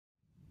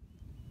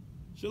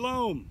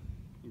Shalom,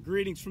 and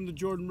greetings from the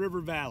Jordan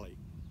River Valley.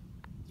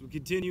 As we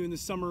continue in the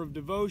summer of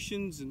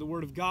devotions and the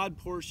Word of God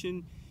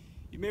portion,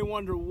 you may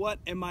wonder, what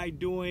am I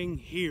doing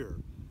here?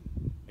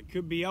 I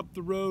could be up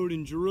the road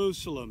in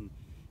Jerusalem,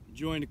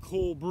 enjoying a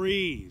cool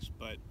breeze,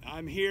 but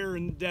I'm here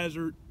in the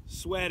desert,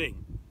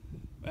 sweating.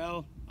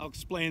 Well, I'll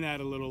explain that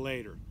a little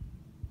later.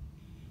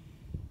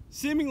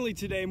 Seemingly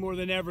today, more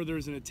than ever,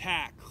 there's an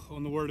attack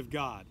on the Word of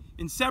God.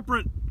 In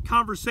separate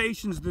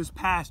conversations this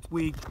past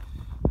week,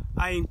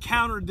 I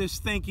encountered this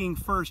thinking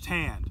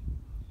firsthand.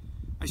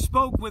 I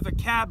spoke with a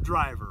cab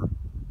driver,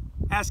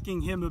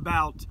 asking him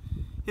about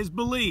his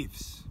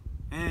beliefs,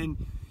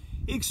 and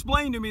he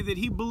explained to me that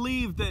he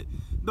believed that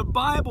the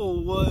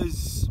Bible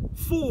was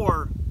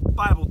for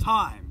Bible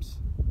times,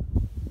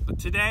 but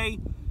today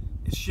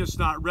it's just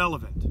not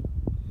relevant.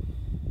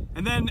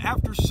 And then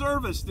after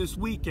service this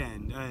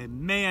weekend, a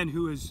man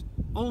who is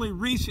only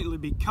recently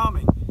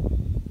becoming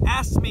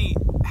asked me,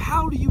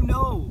 how do you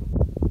know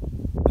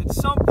that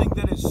something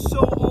that is so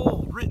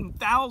old, written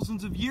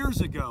thousands of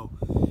years ago,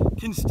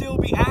 can still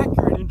be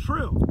accurate and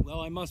true?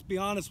 Well, I must be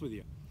honest with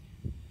you.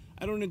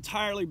 I don't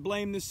entirely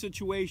blame this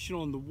situation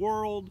on the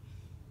world,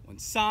 on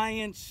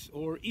science,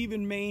 or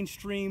even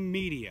mainstream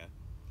media.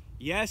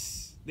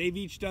 Yes, they've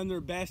each done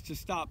their best to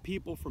stop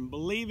people from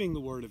believing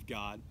the Word of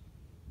God,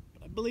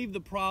 but I believe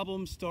the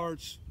problem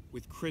starts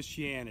with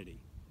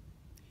Christianity.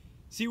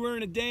 See, we're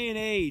in a day and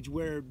age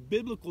where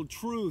biblical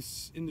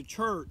truths in the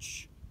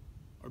church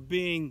are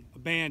being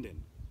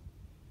abandoned,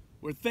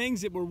 where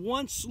things that were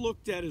once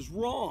looked at as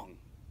wrong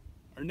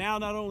are now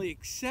not only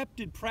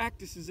accepted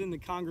practices in the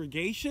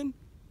congregation,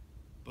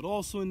 but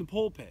also in the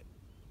pulpit.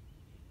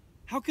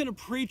 How can a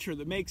preacher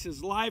that makes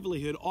his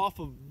livelihood off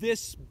of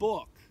this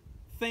book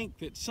think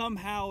that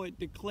somehow it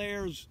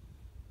declares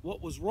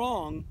what was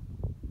wrong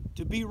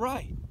to be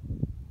right?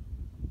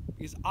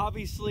 Because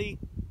obviously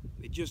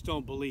they just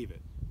don't believe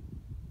it.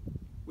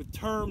 With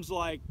terms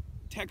like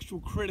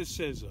textual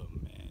criticism,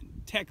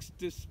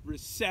 Textus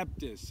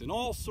Receptus, and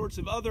all sorts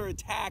of other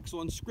attacks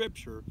on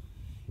Scripture,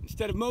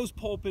 instead of most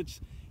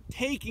pulpits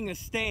taking a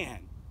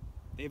stand,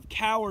 they've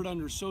cowered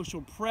under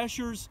social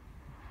pressures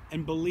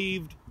and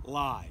believed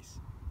lies.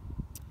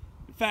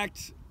 In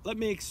fact, let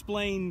me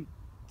explain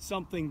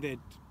something that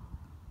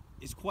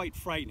is quite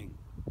frightening.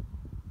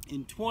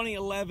 In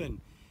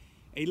 2011,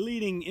 a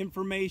leading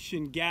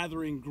information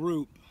gathering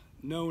group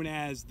known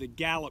as the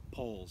Gallup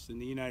polls in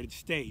the United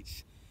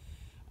States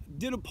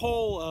did a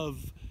poll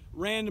of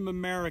random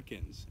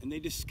Americans, and they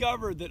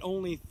discovered that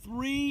only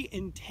 3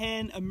 in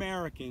 10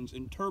 Americans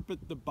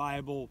interpret the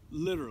Bible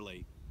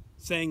literally,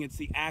 saying it's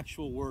the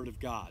actual Word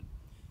of God.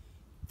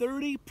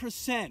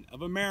 30%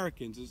 of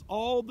Americans is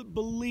all that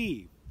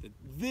believe that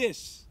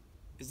this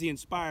is the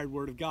inspired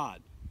Word of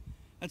God.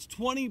 That's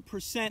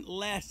 20%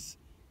 less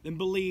than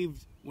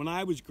believed when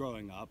I was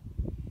growing up,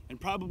 and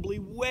probably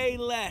way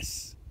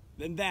less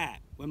than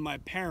that when my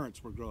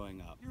parents were growing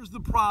up. Here's the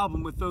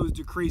problem with those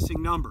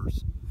decreasing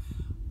numbers.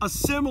 A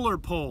similar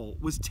poll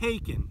was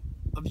taken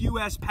of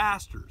U.S.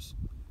 pastors,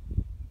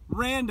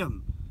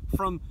 random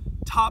from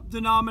top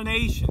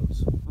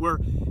denominations, were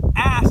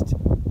asked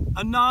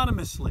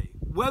anonymously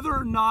whether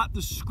or not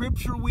the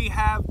Scripture we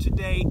have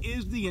today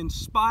is the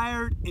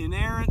inspired,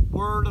 inerrant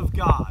Word of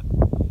God,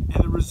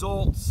 and the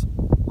results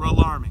were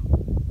alarming.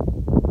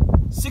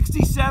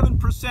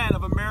 67%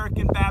 of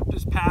American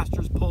Baptist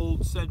pastors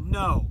polled said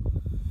no,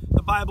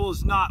 the Bible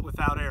is not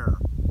without error.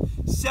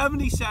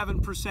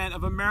 77%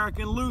 of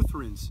American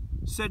Lutherans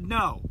said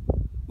no,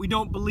 we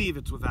don't believe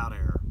it's without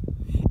error.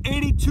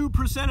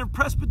 82% of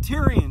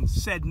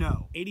Presbyterians said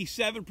no.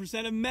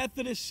 87% of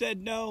Methodists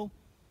said no.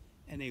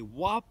 And a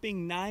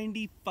whopping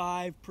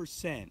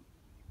 95%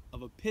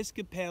 of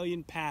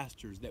Episcopalian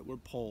pastors that were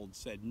polled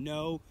said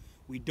no,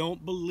 we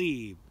don't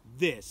believe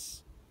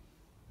this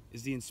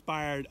is the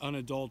inspired,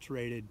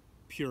 unadulterated,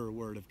 pure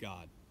Word of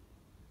God.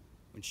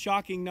 When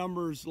shocking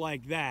numbers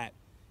like that,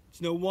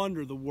 it's no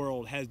wonder the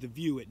world has the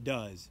view it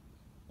does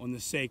on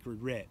the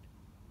sacred writ.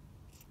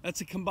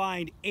 That's a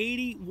combined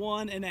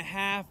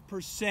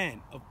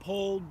 81.5% of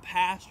polled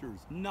pastors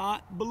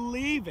not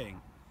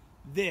believing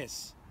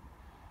this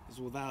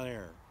is without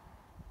error.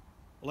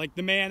 Like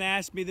the man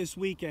asked me this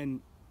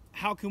weekend,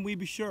 how can we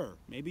be sure?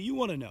 Maybe you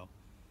want to know.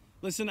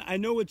 Listen, I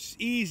know it's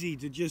easy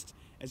to just,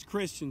 as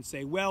Christians,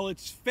 say, well,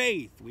 it's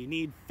faith. We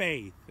need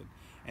faith.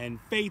 And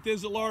faith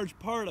is a large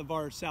part of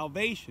our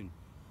salvation.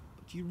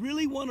 Do you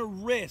really want to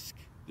risk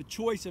the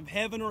choice of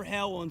heaven or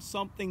hell on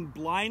something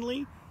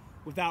blindly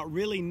without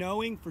really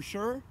knowing for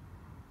sure?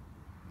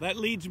 That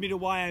leads me to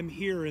why I'm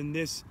here in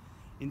this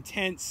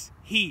intense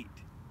heat.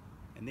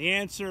 And the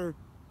answer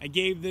I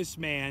gave this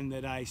man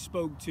that I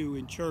spoke to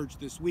in church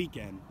this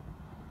weekend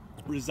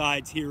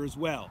resides here as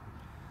well.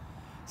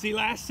 See,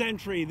 last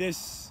century,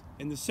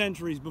 and the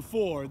centuries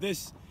before,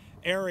 this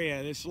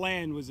area, this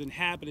land was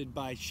inhabited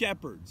by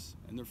shepherds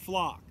and their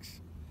flocks.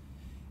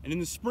 And in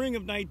the spring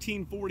of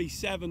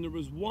 1947, there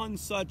was one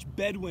such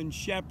Bedouin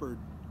shepherd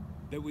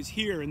that was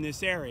here in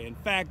this area. In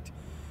fact,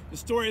 the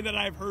story that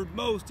I've heard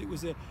most, it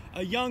was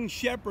a young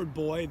shepherd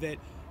boy that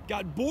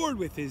got bored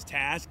with his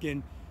task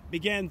and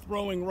began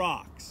throwing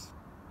rocks.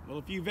 Well,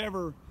 if you've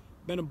ever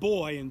been a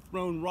boy and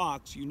thrown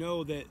rocks, you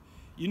know that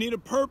you need a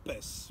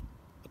purpose,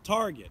 a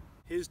target.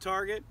 His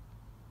target?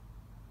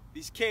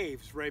 These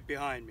caves right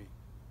behind me.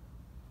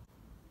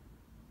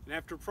 And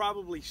after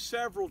probably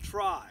several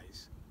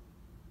tries,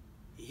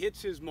 he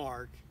hits his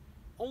mark,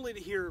 only to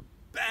hear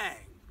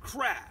bang,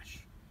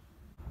 crash.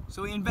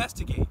 So he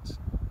investigates.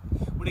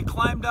 When he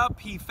climbed up,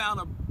 he found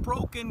a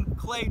broken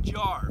clay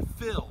jar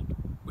filled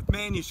with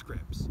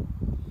manuscripts.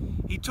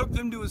 He took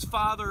them to his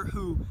father,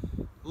 who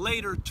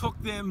later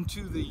took them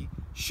to the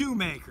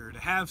shoemaker to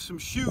have some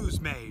shoes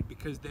made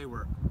because they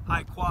were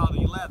high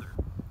quality leather.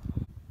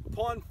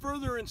 Upon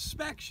further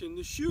inspection,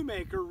 the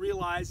shoemaker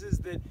realizes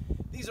that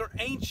these are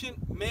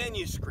ancient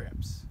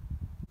manuscripts.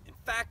 In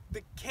fact,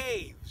 the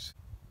caves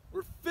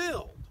were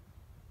filled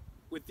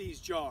with these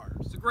jars.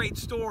 It's a great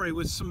story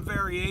with some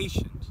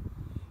variations.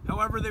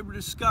 However they were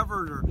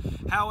discovered, or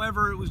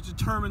however it was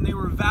determined they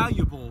were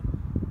valuable,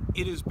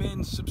 it has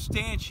been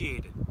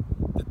substantiated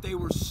that they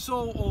were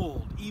so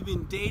old,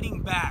 even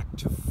dating back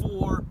to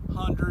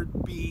 400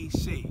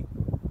 BC.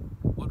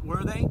 What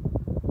were they?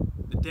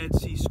 The Dead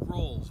Sea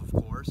Scrolls, of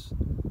course,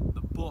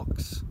 the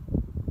books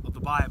of the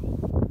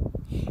Bible.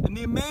 And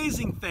the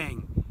amazing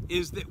thing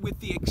is that with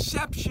the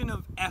exception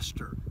of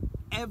Esther,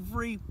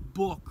 every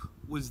book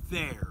was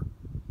there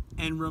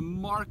and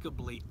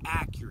remarkably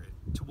accurate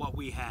to what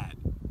we had.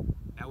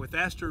 Now, with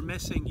Esther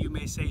missing, you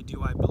may say,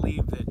 do I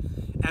believe that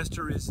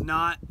Esther is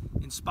not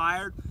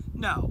inspired?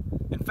 No.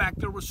 In fact,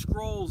 there were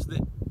scrolls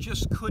that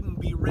just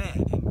couldn't be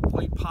read, and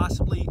quite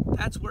possibly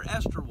that's where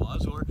Esther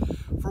was, or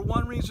for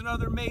one reason or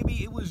another,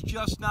 maybe it was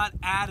just not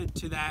added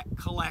to that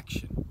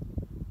collection.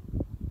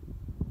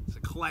 It's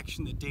a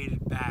collection that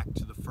dated back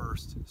to the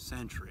 1st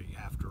century,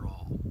 after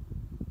all.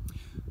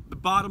 The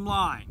bottom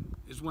line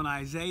is when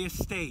Isaiah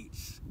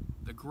states,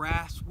 the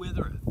grass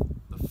withereth,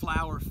 the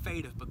flower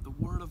fadeth, but the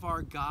word of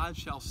our God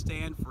shall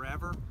stand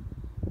forever,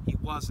 he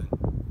wasn't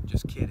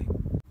just kidding.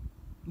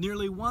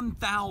 Nearly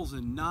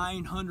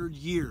 1,900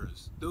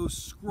 years, those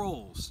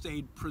scrolls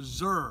stayed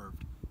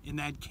preserved in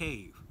that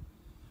cave.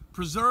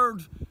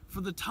 Preserved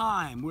for the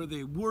time where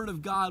the Word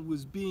of God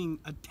was being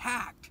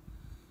attacked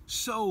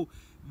so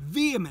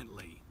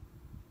vehemently.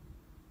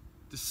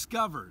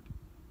 Discovered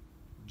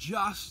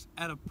just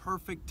at a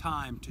perfect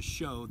time to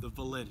show the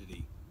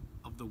validity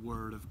of the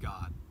Word of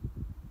God.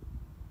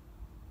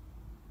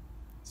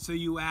 So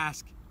you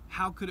ask,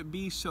 how could it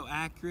be so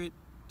accurate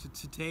to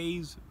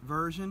today's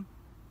version?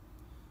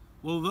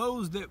 Well,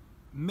 those that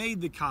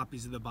made the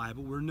copies of the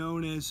Bible were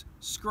known as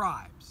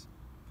scribes,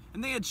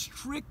 and they had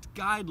strict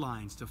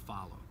guidelines to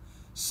follow,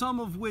 some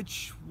of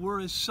which were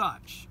as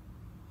such.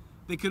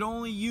 They could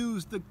only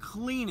use the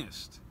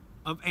cleanest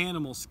of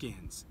animal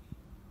skins,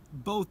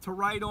 both to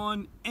write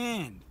on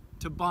and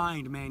to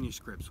bind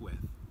manuscripts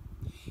with.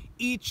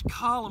 Each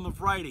column of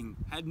writing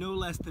had no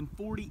less than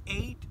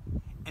 48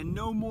 and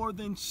no more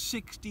than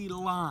 60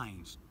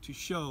 lines to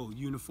show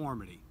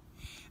uniformity.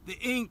 The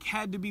ink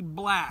had to be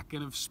black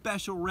and of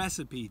special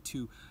recipe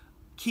to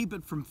keep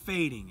it from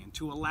fading and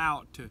to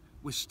allow it to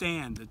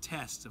withstand the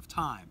tests of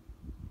time.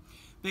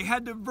 They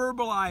had to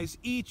verbalize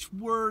each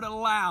word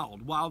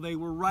aloud while they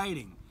were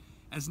writing,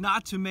 as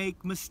not to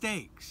make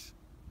mistakes.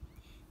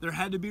 There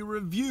had to be a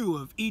review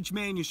of each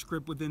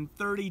manuscript within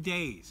 30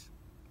 days,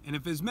 and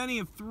if as many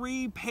as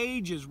 3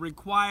 pages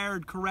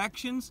required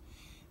corrections,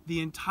 the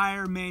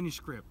entire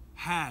manuscript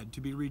had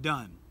to be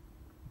redone.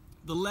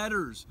 The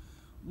letters,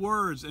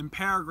 words, and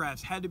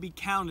paragraphs had to be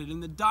counted,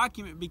 and the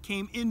document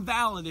became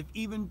invalid if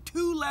even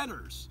 2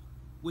 letters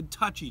would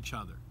touch each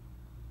other.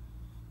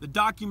 The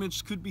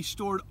documents could be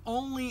stored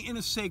only in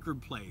a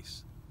sacred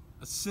place,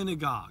 a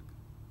synagogue,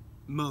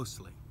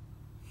 mostly.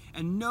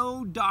 And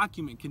no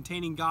document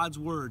containing God's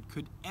word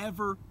could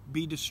ever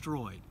be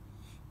destroyed.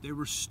 They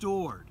were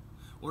stored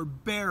or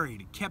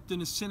buried, kept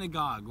in a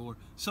synagogue, or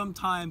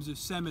sometimes a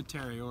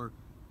cemetery, or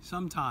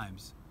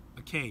sometimes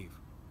a cave.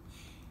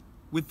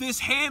 With this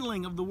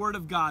handling of the Word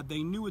of God,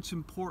 they knew its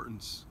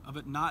importance of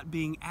it not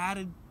being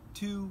added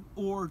to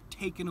or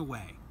taken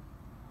away.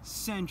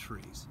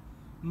 Centuries,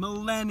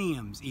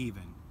 millenniums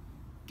even,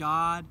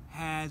 God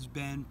has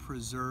been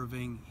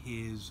preserving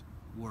His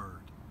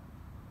Word.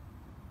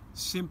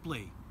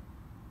 Simply,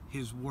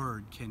 His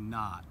Word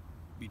cannot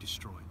be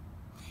destroyed.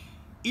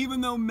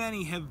 Even though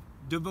many have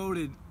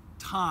devoted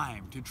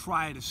time to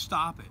try to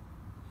stop it,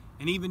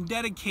 and even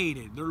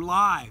dedicated their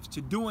lives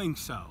to doing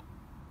so,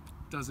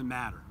 it doesn't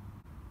matter.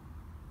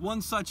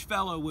 One such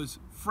fellow was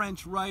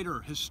French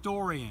writer,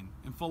 historian,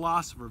 and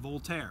philosopher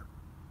Voltaire.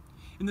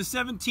 In the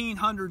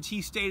 1700s,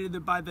 he stated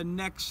that by the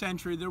next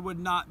century there would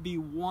not be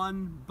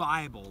one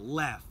Bible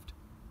left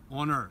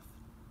on earth.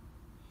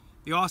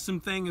 The awesome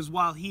thing is,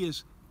 while he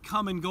has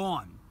come and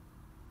gone,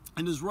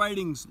 and his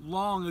writings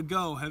long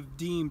ago have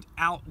deemed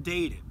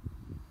outdated,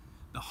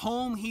 the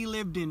home he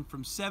lived in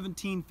from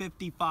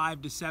 1755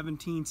 to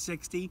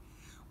 1760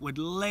 would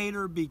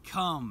later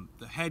become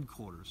the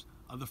headquarters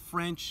of the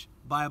French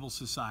Bible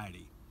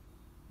Society,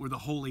 where the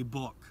Holy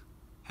Book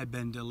had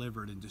been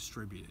delivered and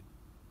distributed.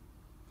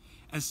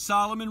 As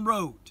Solomon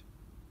wrote,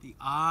 the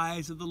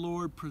eyes of the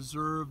Lord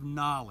preserve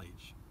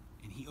knowledge,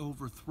 and he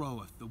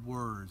overthroweth the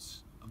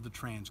words of the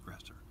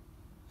transgressor.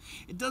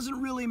 It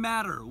doesn't really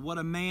matter what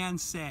a man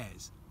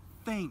says,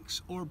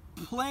 thinks, or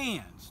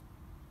plans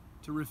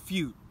to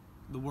refute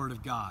the word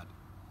of God.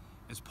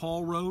 As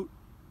Paul wrote,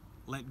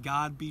 let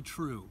God be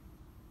true,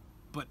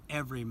 but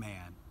every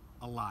man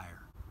a liar.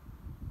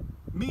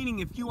 Meaning,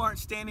 if you aren't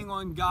standing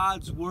on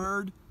God's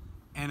word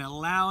and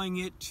allowing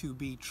it to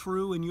be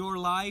true in your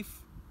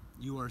life,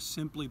 you are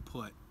simply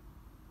put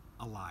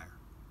a liar.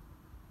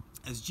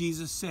 As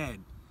Jesus said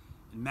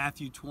in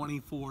Matthew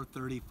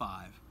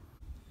 24:35,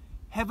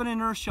 heaven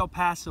and earth shall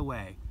pass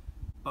away,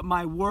 but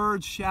my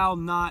words shall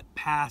not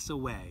pass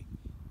away.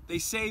 They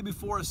say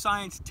before a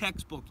science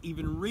textbook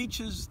even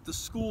reaches the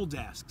school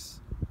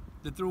desks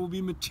that there will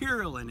be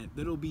material in it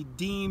that will be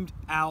deemed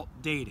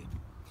outdated.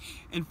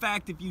 In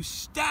fact, if you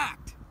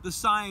stacked the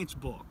science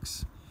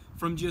books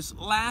from just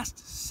last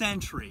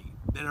century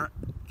that are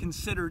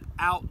considered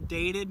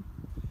outdated,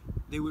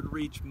 they would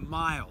reach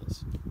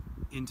miles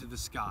into the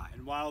sky.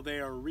 And while they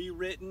are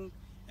rewritten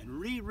and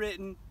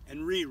rewritten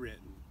and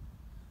rewritten,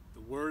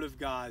 the Word of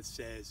God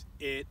says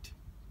it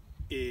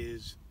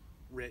is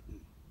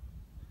written.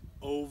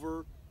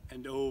 Over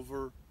and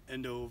over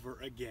and over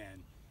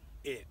again,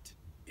 it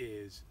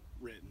is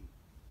written.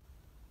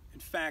 In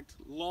fact,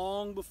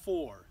 long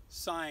before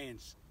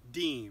science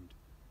deemed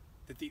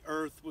that the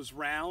earth was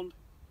round,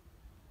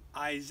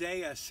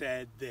 Isaiah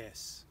said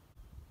this: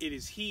 it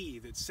is he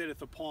that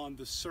sitteth upon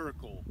the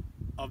circle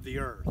of the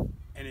earth,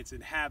 and its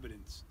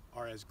inhabitants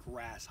are as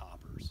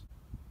grasshoppers.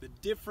 The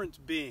difference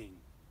being,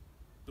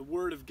 the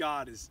Word of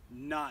God is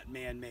not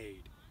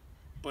man-made,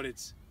 but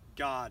it's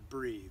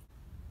God-breathed.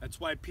 That's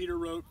why Peter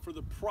wrote, for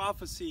the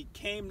prophecy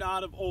came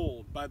not of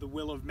old by the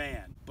will of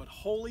man, but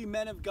holy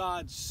men of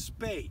God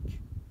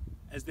spake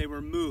as they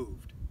were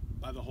moved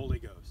by the Holy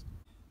Ghost.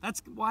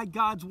 That's why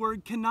God's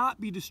word cannot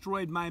be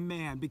destroyed by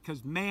man,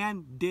 because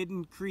man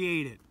didn't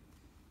create it.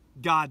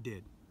 God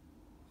did.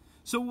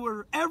 So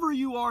wherever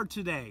you are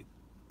today,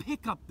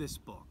 pick up this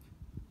book,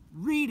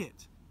 read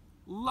it,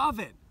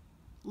 love it,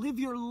 live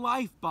your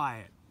life by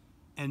it,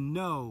 and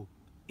know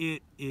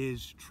it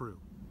is true.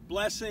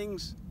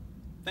 Blessings.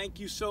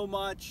 Thank you so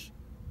much.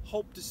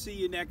 Hope to see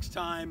you next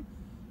time.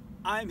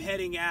 I'm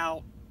heading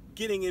out,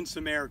 getting in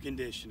some air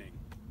conditioning.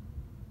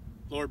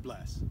 Lord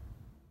bless.